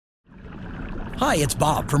Hi, it's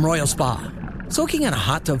Bob from Royal Spa. Soaking in a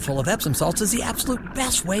hot tub full of Epsom salts is the absolute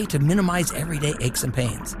best way to minimize everyday aches and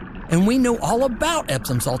pains. And we know all about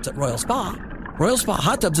Epsom salts at Royal Spa. Royal Spa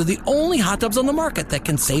hot tubs are the only hot tubs on the market that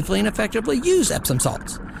can safely and effectively use Epsom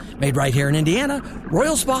salts. Made right here in Indiana,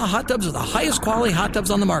 Royal Spa hot tubs are the highest quality hot tubs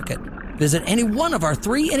on the market. Visit any one of our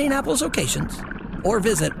 3 Indianapolis locations or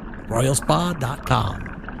visit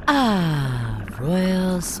royalspa.com. Ah,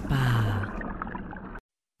 Royal Spa.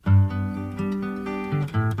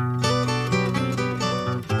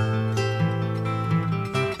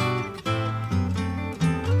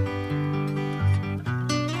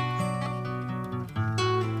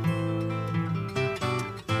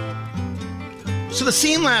 So the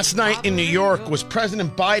scene last night in New York was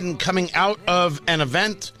President Biden coming out of an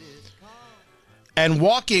event and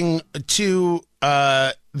walking to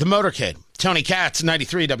the Motorcade. Tony Katz,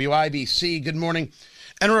 93 WIBC, good morning.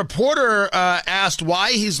 And a reporter asked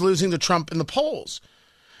why he's losing to Trump in the polls.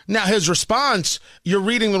 Now, his response, you're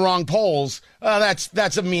reading the wrong polls,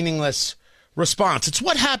 that's a meaningless response. It's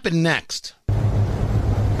what happened next.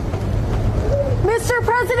 Mr.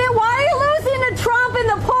 President, why are you losing to Trump in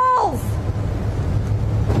the polls?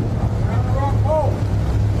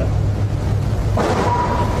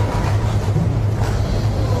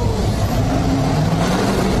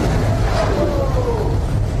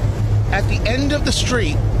 At the end of the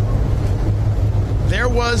street, there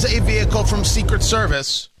was a vehicle from Secret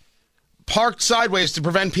Service parked sideways to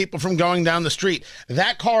prevent people from going down the street.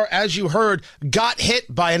 That car, as you heard, got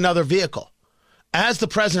hit by another vehicle. As the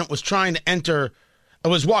president was trying to enter,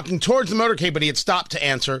 was walking towards the motorcade, but he had stopped to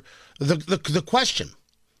answer the question.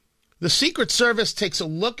 The Secret Service takes a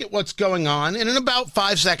look at what's going on, and in about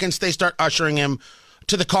 5 seconds, they start ushering him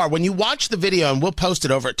to the car. When you watch the video, and we'll post it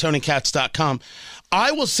over at TonyKatz.com,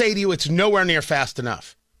 I will say to you, it's nowhere near fast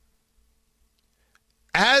enough.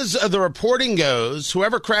 As the reporting goes,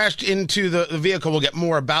 whoever crashed into the vehicle, we'll get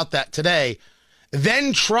more about that today,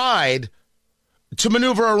 then tried to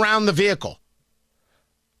maneuver around the vehicle.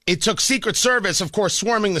 It took Secret Service, of course,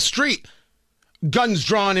 swarming the street, guns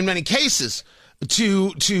drawn in many cases,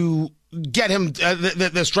 to get him,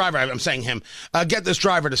 this driver, I'm saying him, get this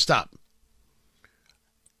driver to stop.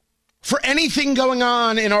 For anything going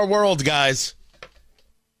on in our world, guys,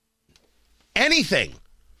 anything,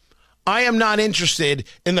 I am not interested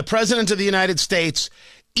in the President of the United States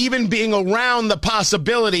even being around the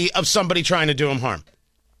possibility of somebody trying to do him harm.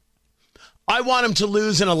 I want him to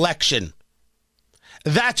lose an election.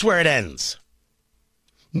 That's where it ends.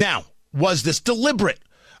 Now, was this deliberate?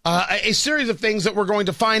 A series of things that we're going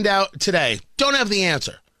to find out today. Don't have the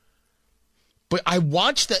answer. But I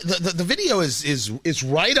watched the video is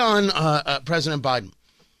right on President Biden.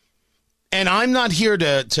 And I'm not here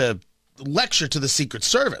to lecture to the Secret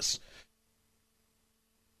Service.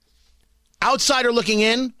 Outsider looking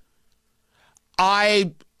in,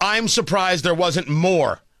 I'm surprised there wasn't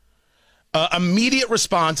more immediate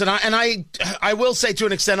response. And I will say to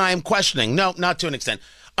an extent I am questioning. No, not to an extent.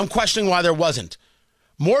 I'm questioning why there wasn't.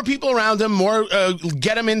 More people around him, more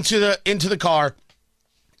get him into the car.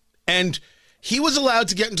 And he was allowed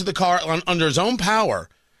to get into the car under his own power.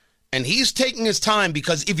 And he's taking his time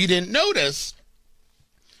because if you didn't notice,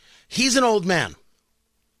 he's an old man.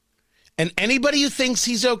 And anybody who thinks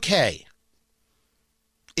he's okay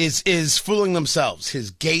is fooling themselves.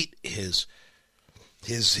 His gait, his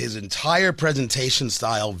entire presentation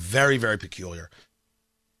style, very, very peculiar.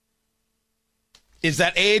 Is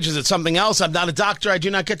that age? Is it something else? I'm not a doctor. I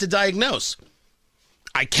do not get to diagnose.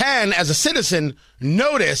 I can, as a citizen,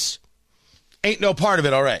 notice ain't no part of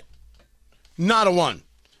it all right. Not a one.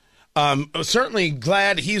 Certainly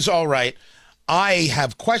glad he's all right. I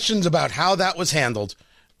have questions about how that was handled,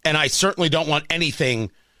 and I certainly don't want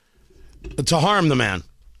anything to harm the man.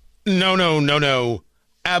 No.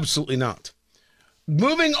 Absolutely not.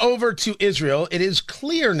 Moving over to Israel, it is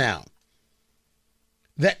clear now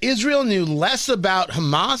that Israel knew less about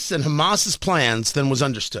Hamas and Hamas's plans than was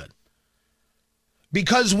understood.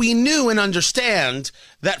 Because we knew and understand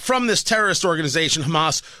that from this terrorist organization,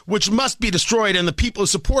 Hamas, which must be destroyed, and the people who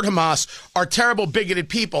support Hamas are terrible, bigoted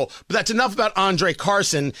people. But that's enough about Andre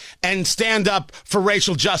Carson and stand up for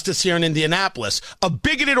racial justice here in Indianapolis. A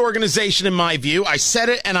bigoted organization, in my view. I said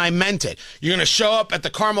it and I meant it. You're going to show up at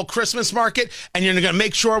the Carmel Christmas market and you're going to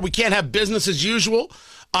make sure we can't have business as usual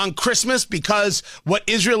on Christmas because what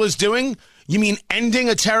Israel is doing. You mean ending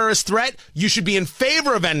a terrorist threat? You should be in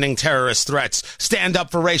favor of ending terrorist threats. Stand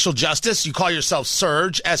up for racial justice. You call yourself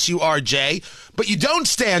Surj, S-U-R-J, but you don't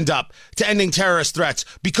stand up to ending terrorist threats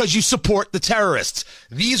because you support the terrorists.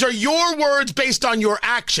 These are your words based on your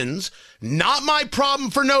actions. Not my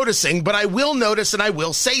problem for noticing, but I will notice and I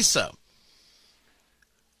will say so.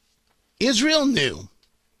 Israel knew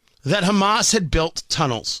that Hamas had built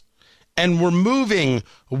tunnels and were moving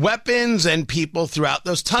weapons and people throughout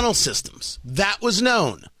those tunnel systems. That was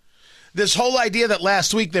known. This whole idea that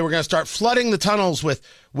last week they were going to start flooding the tunnels with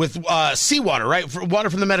seawater, right? Water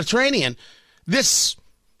from the Mediterranean. This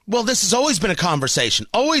has always been a conversation,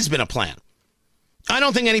 always been a plan. I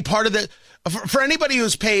don't think any part of the, for anybody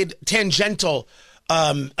who's paid tangential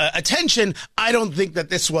attention, I don't think that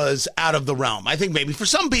this was out of the realm. I think maybe for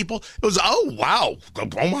some people it was, oh, wow,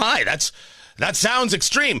 oh my, that sounds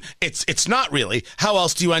extreme. It's not really. How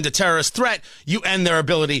else do you end a terrorist threat? You end their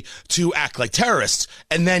ability to act like terrorists,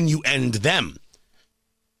 and then you end them.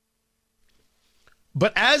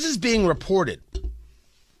 But as is being reported,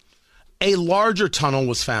 a larger tunnel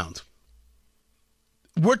was found.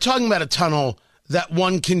 We're talking about a tunnel that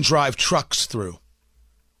one can drive trucks through.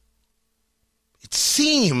 It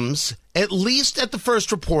seems, at least at the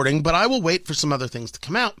first reporting, but I will wait for some other things to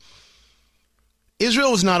come out,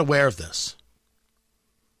 Israel was not aware of this.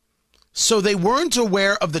 So they weren't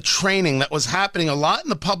aware of the training that was happening a lot in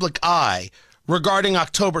the public eye regarding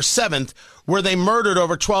October 7th, where they murdered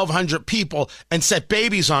over 1,200 people and set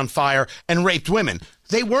babies on fire and raped women.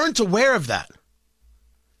 They weren't aware of that.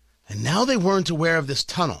 And now they weren't aware of this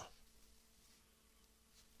tunnel.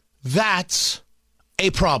 That's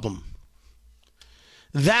a problem.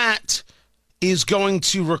 That is going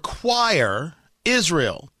to require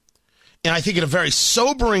Israel, and I think in a very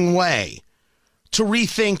sobering way, to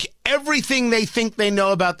rethink everything they think they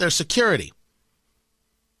know about their security.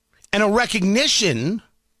 And a recognition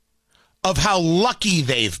of how lucky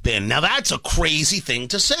they've been. Now, that's a crazy thing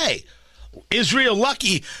to say. Israel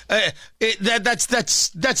lucky,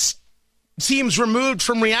 that seems removed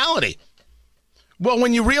from reality. Well,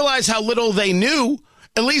 when you realize how little they knew,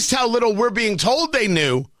 at least how little we're being told they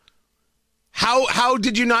knew, how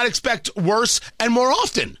did you not expect worse and more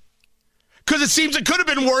often? Because it seems it could have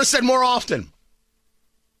been worse and more often.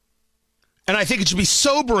 And I think it should be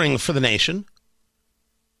sobering for the nation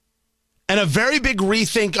and a very big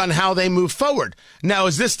rethink on how they move forward. Now,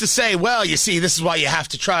 is this to say, well, you see, this is why you have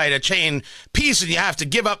to try to chain peace and you have to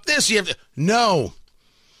give up this? No,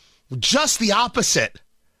 just the opposite.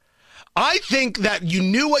 I think that you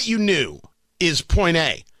knew what you knew is point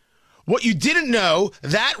A. What you didn't know,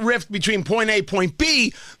 that rift between point A, point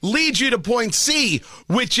B, leads you to point C,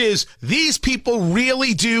 which is these people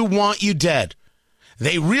really do want you dead.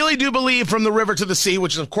 They really do believe from the river to the sea,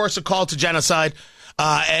 which is, of course, a call to genocide.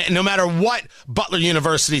 No matter what Butler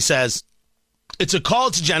University says, it's a call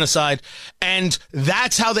to genocide, and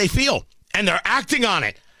that's how they feel, and they're acting on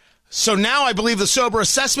it. So now I believe the sober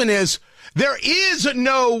assessment is there is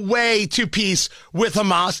no way to peace with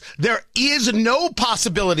Hamas. There is no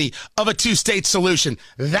possibility of a two-state solution.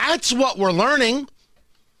 That's what we're learning.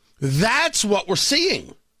 That's what we're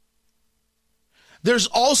seeing. There's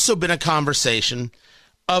also been a conversation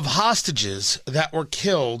of hostages that were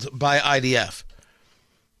killed by IDF.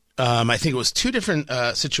 I think it was two different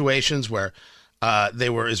situations where they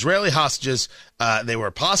were Israeli hostages. They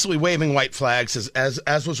were possibly waving white flags,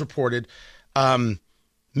 as was reported.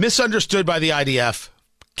 Misunderstood by the IDF,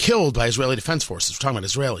 killed by Israeli Defense Forces. We're talking about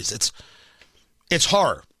Israelis. It's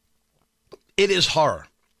horror. It is horror.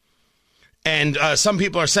 And some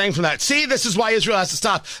people are saying from that, see, this is why Israel has to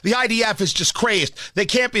stop. The IDF is just crazed. They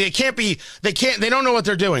don't know what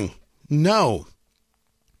they're doing. No.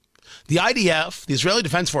 The IDF, the Israeli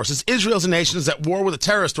Defense Forces, Israel's a nation is at war with a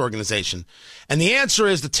terrorist organization. And the answer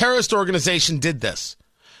is the terrorist organization did this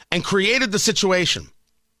and created the situation.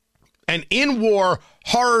 And in war,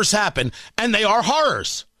 horrors happen, and they are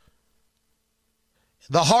horrors.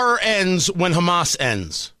 The horror ends when Hamas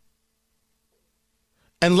ends.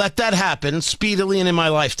 And let that happen speedily and in my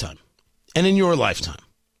lifetime, and in your lifetime.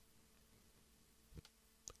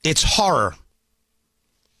 It's horror.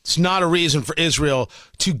 It's not a reason for Israel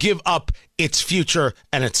to give up its future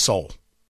and its soul.